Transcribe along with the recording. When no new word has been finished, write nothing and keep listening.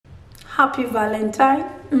Happy Valentine.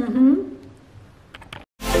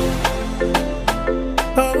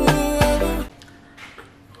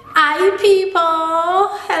 Hi people,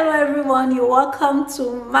 hello everyone, you're welcome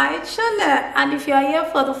to my channel. And if you are here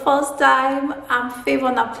for the first time, I'm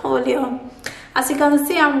Favor Napoleon. As you can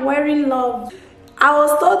see, I'm wearing love. I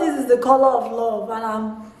was told this is the color of love,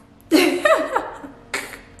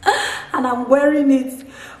 and I'm wearing it.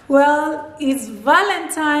 Well, it's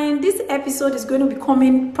Valentine. This episode is going to be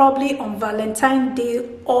coming probably on Valentine's Day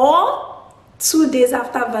or 2 days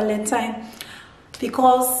after Valentine,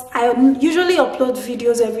 because I usually upload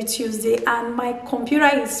videos every Tuesday and my computer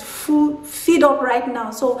is filled up right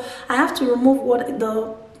now, so I have to remove what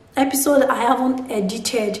the episode I haven't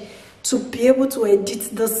edited to be able to edit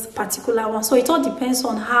this particular one. So it all depends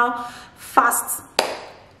on how fast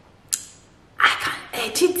I can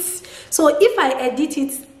edit. So if I edit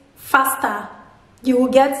it faster, you will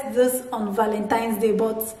get this on Valentine's Day,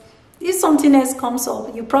 but if something else comes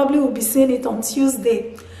up, you probably will be seeing it on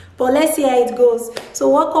Tuesday. But let's see how it goes. So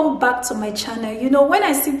welcome back to my channel. You know, when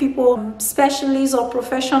I see people, specialists or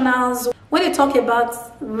professionals, when they talk about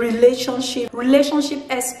relationship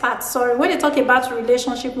experts, when they talk about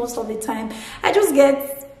relationship most of the time, I just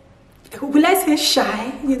get, will I say,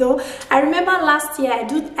 shy? You know, I remember last year I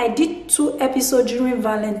did 2 episodes during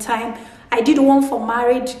Valentine. I did one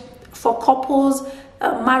for couples,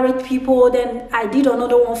 married people, then I did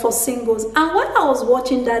another one for singles. And when I was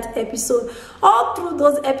watching that episode, all through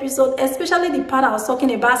those episodes, especially the part I was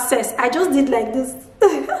talking about sex, I just did like this.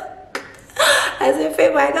 I said,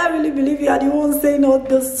 Favor, I can't really believe you are the one saying all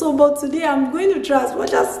this. So, but today I'm going to try as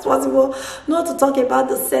much as possible not to talk about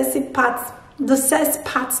the sexy part, the sex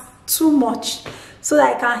part too much, so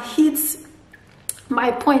that I can hit my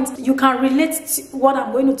point. You can relate to what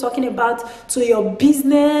I'm going to talking about to your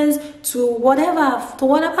business, to whatever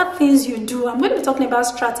things you do. I'm going to be talking about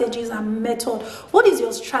strategies and method. What is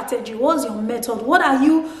your strategy? What's your method? What are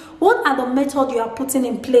the method you are putting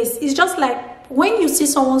in place? It's just like when you see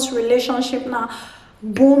someone's relationship now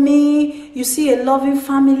booming, you see a loving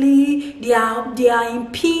family, they are in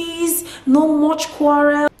peace, no much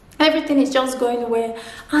quarrel, everything is just going well,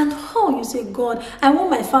 and you say, God, I want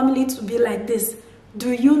my family to be like this.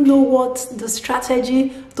 Do you know what the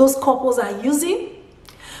strategy those couples are using?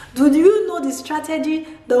 Do you know the strategy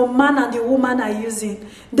the man and the woman are using?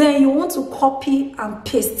 Then you want to copy and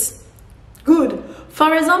paste. Good.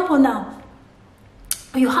 For example, now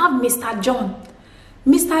you have Mr. John.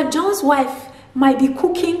 Mr. John's wife might be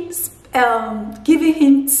cooking, giving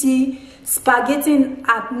him tea, spaghetti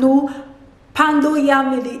at no pando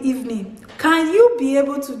yam in the evening. Can you be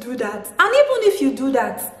able to do that? And even if you do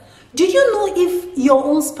that, do you know if your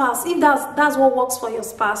own spouse, if that's what works for your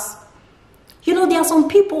spouse? You know, there are some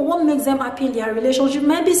people, what makes them happy in their relationship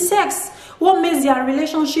might be sex. What makes their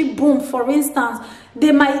relationship boom, for instance,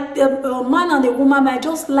 they might, a man and a woman might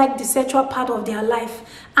just like the sexual part of their life,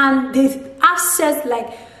 and they have sex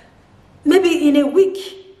like, maybe in a week,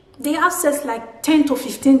 they have sex like 10 to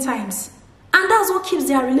 15 times. And that's what keeps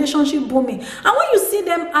their relationship booming. And when you see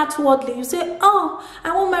them outwardly, you say, oh,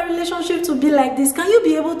 I want my relationship to be like this. Can you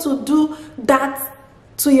be able to do that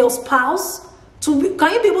to your spouse? Can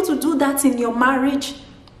you be able to do that in your marriage?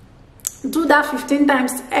 Do that 15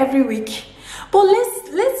 times every week. But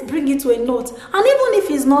let's bring it to a note. And even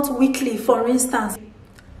if it's not weekly, for instance,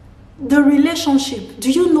 the relationship,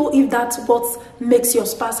 do you know if that's what makes your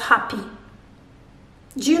spouse happy?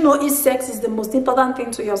 Do you know if sex is the most important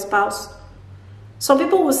thing to your spouse? Some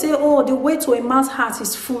people will say, oh, the way to a man's heart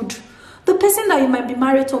is food. The person that you might be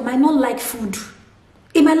married to might not like food.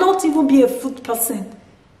 It might not even be a food person.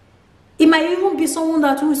 It might even be someone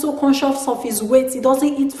that is so conscious of his weight, he doesn't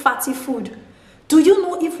eat fatty food. Do you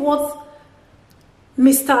know if what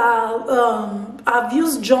Mr. I've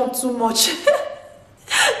used John too much.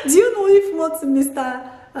 Do you know if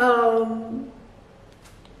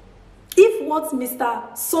what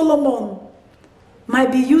Mr. Solomon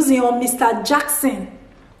might be using, or Mr. Jackson?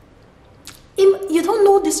 You don't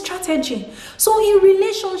know the strategy. So in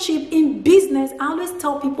relationship, in business, I always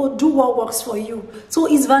tell people, do what works for you. So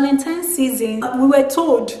it's Valentine's season. We were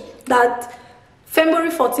told that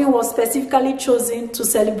February 14 was specifically chosen to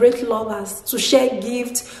celebrate lovers, to share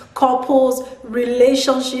gifts, couples,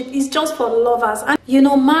 relationship. It's just for lovers. And you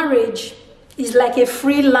know, marriage is like a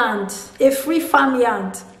free land, a free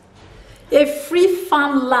farmland, a free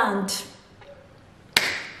farmland.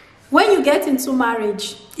 When you get into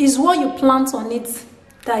marriage, it's what you plant on it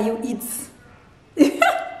that you eat.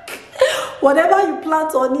 Whatever you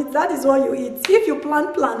plant on it, that is what you eat. If you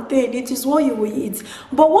plant plantain, it is what you will eat.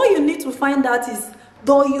 But what you need to find out is,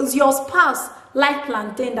 does your spouse like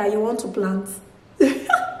plantain that you want to plant?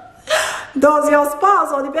 Does your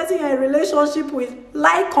spouse or the person you're in a relationship with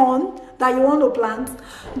like corn that you want to plant?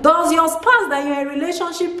 Does your spouse that you're in a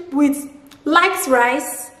relationship with likes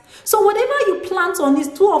rice? So whatever you plant on this,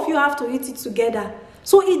 two of you have to eat it together.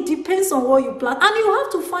 So it depends on what you plant, and you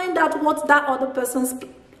have to find out what other person's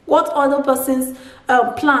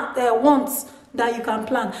plant wants that you can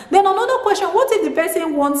plant. Then another question: what if the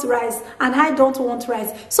person wants rice and I don't want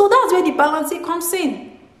rice? So that's where the balancing comes in.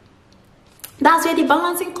 That's where the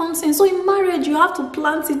balancing comes in. So in marriage, you have to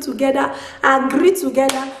plant it together, agree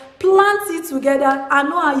together, plant it together, and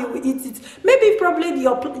know how you will eat it. Maybe probably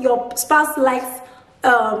your spouse likes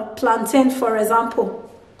plantain, for example.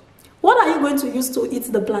 What are you going to use to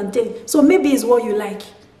eat the plantain? So maybe it's what you like.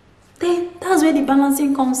 Then that's where the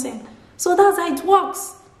balancing comes in. So that's how it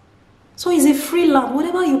works. So it's a free land.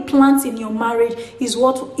 Whatever you plant in your marriage is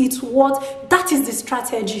that is the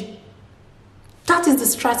strategy. That is the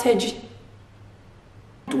strategy.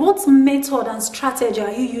 What method and strategy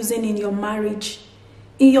are you using in your marriage,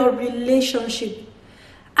 in your relationship?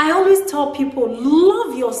 I always tell people,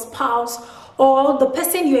 love your spouse or the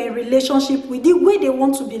person you're in relationship with the way they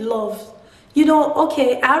want to be loved. You know,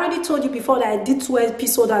 okay, I already told you before that I did 2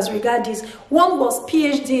 episodes as regards this. One was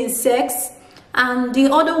PhD in sex, and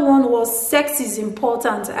the other one was sex is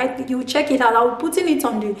important. You check it out. I'll put it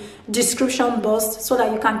on the description box so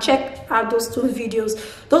that you can check out those 2 videos.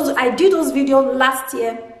 I did those videos last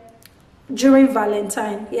year during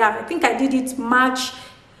Valentine. Yeah, I think I did it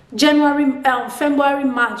February,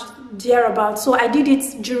 March, thereabouts. So I did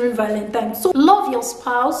it during Valentine. So love your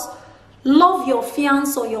spouse, love your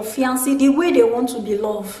fiancé or your fiancée the way they want to be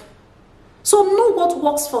loved. So know what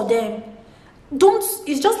works for them.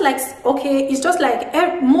 It's just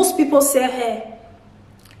like most people sell hair.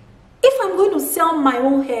 If I'm going to sell my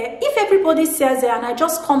own hair, if everybody sells hair and I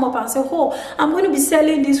just come up and say, oh, I'm going to be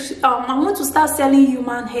selling this, I want to start selling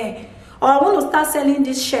human hair, or I want to start selling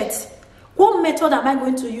this shirt, what method am I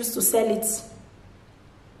going to use to sell it?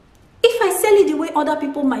 If I sell it the way other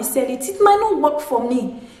people might sell it, it might not work for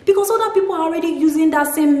me, because other people are already using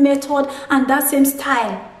that same method and that same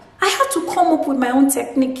style. I have to come up with my own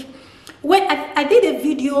technique. When I did a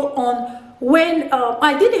video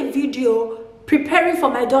preparing for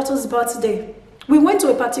my daughter's birthday. We went to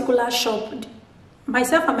a particular shop,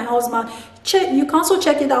 myself and my husband. You can also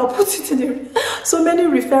check it out. I'll put it in so many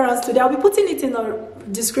referrals today. I'll be putting it in the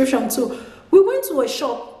description too. We went to a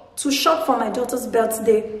shop to shop for my daughter's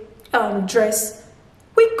birthday dress.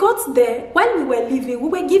 We got there. While we were leaving,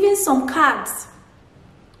 we were given some cards,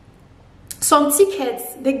 some tickets.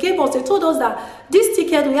 They told us that this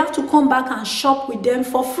ticket, we have to come back and shop with them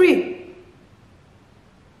for free.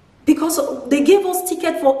 Because they gave us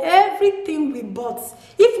ticket for everything we bought.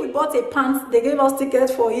 If we bought a pants, they gave us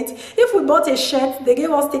ticket for it. If we bought a shirt, they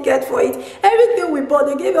gave us ticket for it. Everything we bought,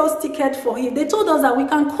 they gave us ticket for it. They told us that we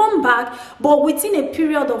can come back, but within a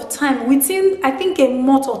period of time, within, I think, a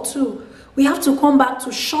month or 2, we have to come back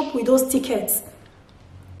to shop with those tickets.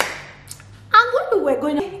 And when we were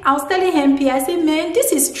going, I was telling MP, I said, man,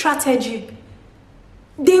 this is strategy.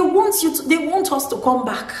 They want us to come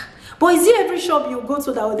back. But is it every shop you go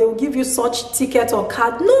to that they will give you such ticket or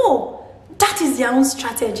card? No, that is their own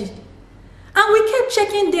strategy. And we kept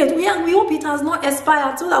checking date. We hope it has not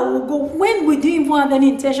expired so that we'll go when we didn't even have any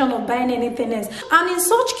intention of buying anything else. And in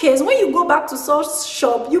such case, when you go back to such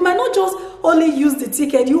shop, you might not just only use the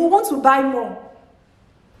ticket, you will want to buy more.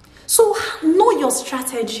 So know your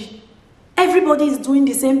strategy. Everybody is doing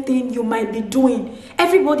the same thing you might be doing.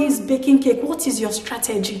 Everybody is baking cake. What is your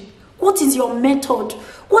strategy? What is your method?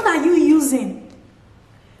 What are you using?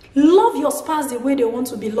 Love your spouse the way they want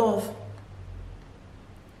to be loved.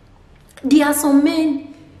 There are some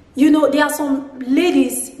men, there are some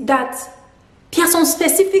ladies that there are some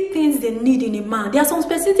specific things they need in a man. There are some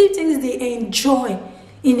specific things they enjoy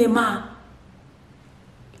in a man.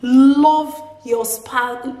 Love your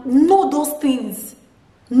spouse. Know those things.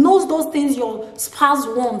 Know those things your spouse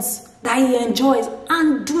wants, that he enjoys,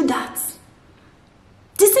 and do that.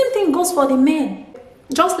 The same thing goes for the men.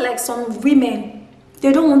 Just like some women,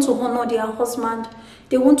 they don't want to honor their husband.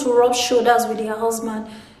 They want to rub shoulders with their husband.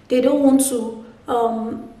 They don't want to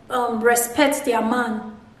respect their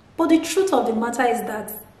man. But the truth of the matter is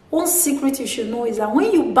that one secret you should know is that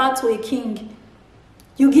when you bow to a king,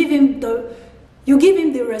 you give him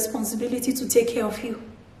the responsibility to take care of you.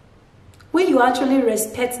 When you actually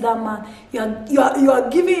respect that man, you are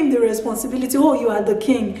giving him the responsibility. Oh, you are the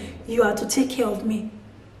king. You are to take care of me.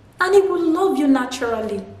 And he will love you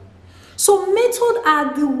naturally. So methods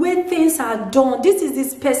are the way things are done. This is the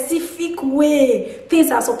specific way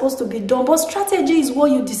things are supposed to be done. But strategy is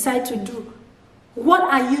what you decide to do. What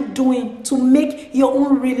are you doing to make your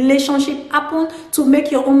own relationship happen, to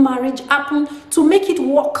make your own marriage happen, to make it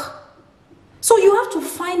work? So you have to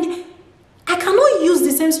find, I cannot use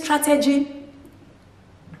the same strategy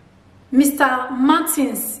Mr.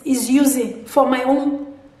 Martins is using for my own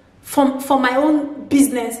for my own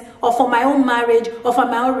business, or for my own marriage, or for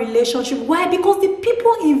my own relationship. Why? Because the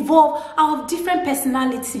people involved are of different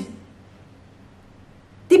personality.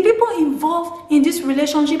 The people involved in this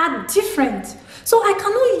relationship are different. So I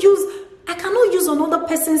cannot use another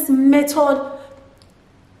person's method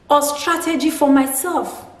or strategy for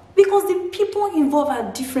myself, because the people involved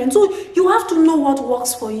are different. So you have to know what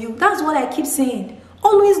works for you. That's what I keep saying.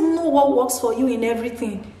 Always know what works for you in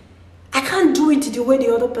everything. I can't do it the way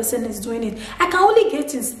the other person is doing it. I can only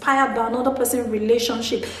get inspired by another person's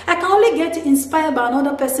relationship. I can only get inspired by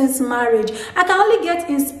another person's marriage. I can only get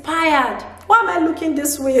inspired. Why am I looking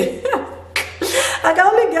this way? I can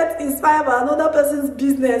only get inspired by another person's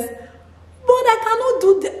business. But I cannot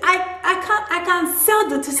do I can sell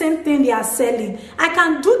the same thing they are selling. I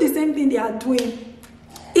can do the same thing they are doing.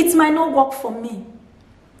 It might not work for me.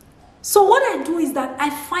 So what I do is that I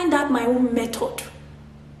find out my own method.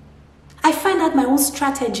 I find out my own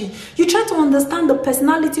strategy. You try to understand the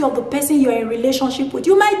personality of the person you're in relationship with.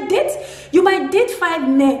 You might date 5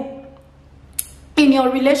 men in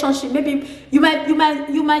your relationship. Maybe you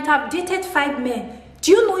might have dated 5 men.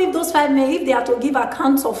 Do you know if those 5 men, if they are to give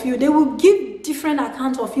accounts of you, they will give different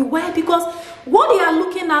accounts of you? Why? Because what they are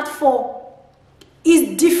looking at for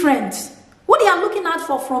is different. What they are looking at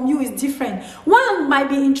for from you is different. One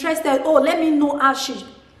might be interested, oh, let me know how she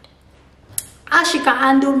can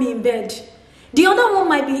handle me in bed. The other one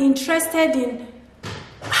might be interested in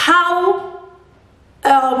how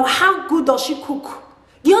good does she cook.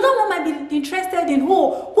 The other one might be interested in,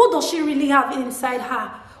 oh, what does she really have inside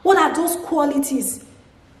her? What are those qualities?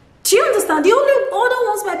 Do you understand? The other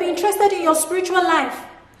ones might be interested in your spiritual life.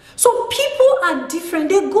 So people are different.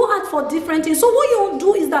 They go out for different things. So what you will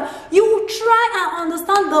do is that you will try and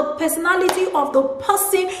understand the personality of the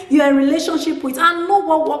person you're in relationship with and know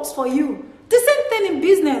what works for you. The same thing in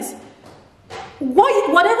business.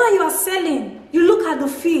 Whatever you are selling, you look at the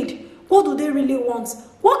feed. What do they really want?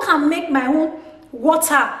 What can make my own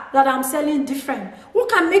water that I'm selling different? What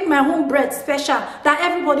can make my own bread special that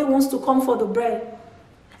everybody wants to come for the bread?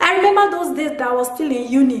 I remember those days that I was still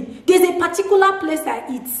in uni. There's a particular place I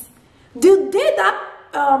eat. The day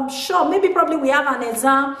that sure, maybe probably we have an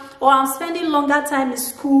exam or I'm spending longer time in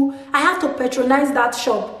school, I have to patronize that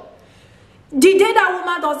shop. The day that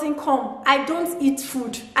woman doesn't come, I don't eat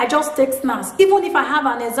food. I just take snacks. Even if I have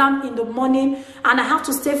an exam in the morning and I have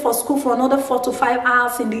to stay for school for another 4 to 5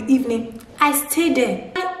 hours in the evening, I stay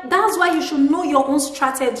there. That's why you should know your own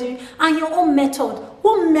strategy and your own method.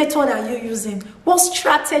 What method are you using? What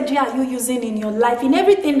strategy are you using in your life? In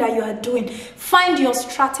everything that you are doing, find your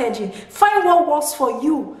strategy. Find what works for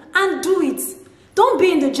you and do it. Don't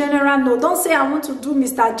be in the general no. Don't say, I want to do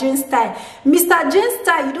Mr. Jane style. Mr. Jane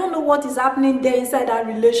style, you don't know what is happening there inside that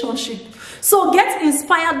relationship. So get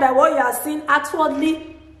inspired by what you are seeing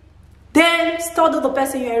outwardly. Then study the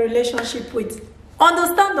person you're in a relationship with.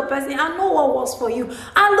 Understand the person and know what works for you.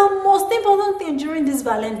 And the most important thing during this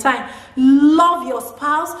Valentine, love your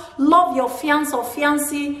spouse, love your fiancé or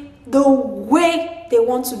fiancée the way they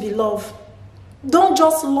want to be loved. Don't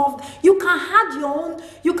just love. You can add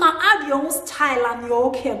your own style and you're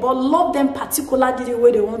okay, but love them particularly the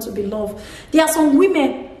way they want to be loved. There are some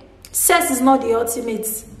women, sex is not the ultimate.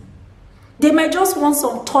 They might just want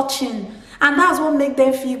some touching, and that's what makes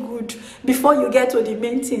them feel good before you get to the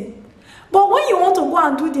main thing. But when you want to go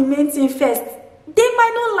and do the main thing first, they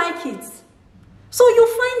might not like it. So you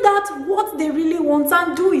find out what they really want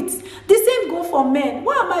and do it. The same go for men.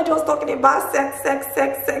 Why am I just talking about sex?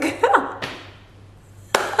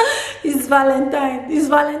 It's Valentine. It's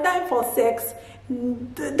Valentine for sex.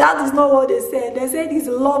 That is not what they said. They said it's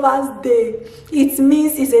Lover's Day. It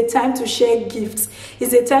means it's a time to share gifts.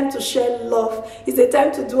 It's a time to share love. It's a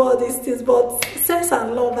time to do all these things. But sex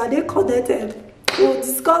and love, are they connected? We'll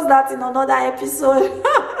discuss that in another episode.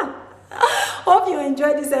 Hope you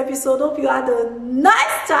enjoyed this episode. Hope you had a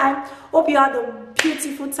nice time. Hope you had a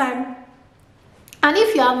beautiful time. And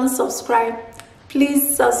if you haven't subscribed,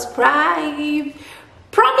 please subscribe.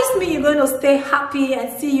 Promise me you're going to stay happy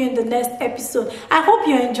and see you in the next episode. I hope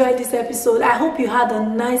you enjoyed this episode. I hope you had a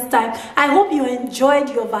nice time. I hope you enjoyed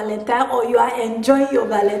your Valentine, or you are enjoying your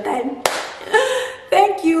Valentine.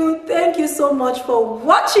 Thank you. Thank you so much for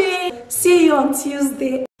watching. See you on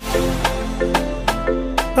Tuesday.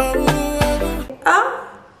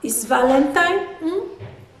 It's Valentine.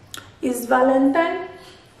 It's Valentine.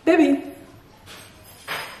 Baby,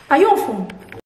 are you on phone?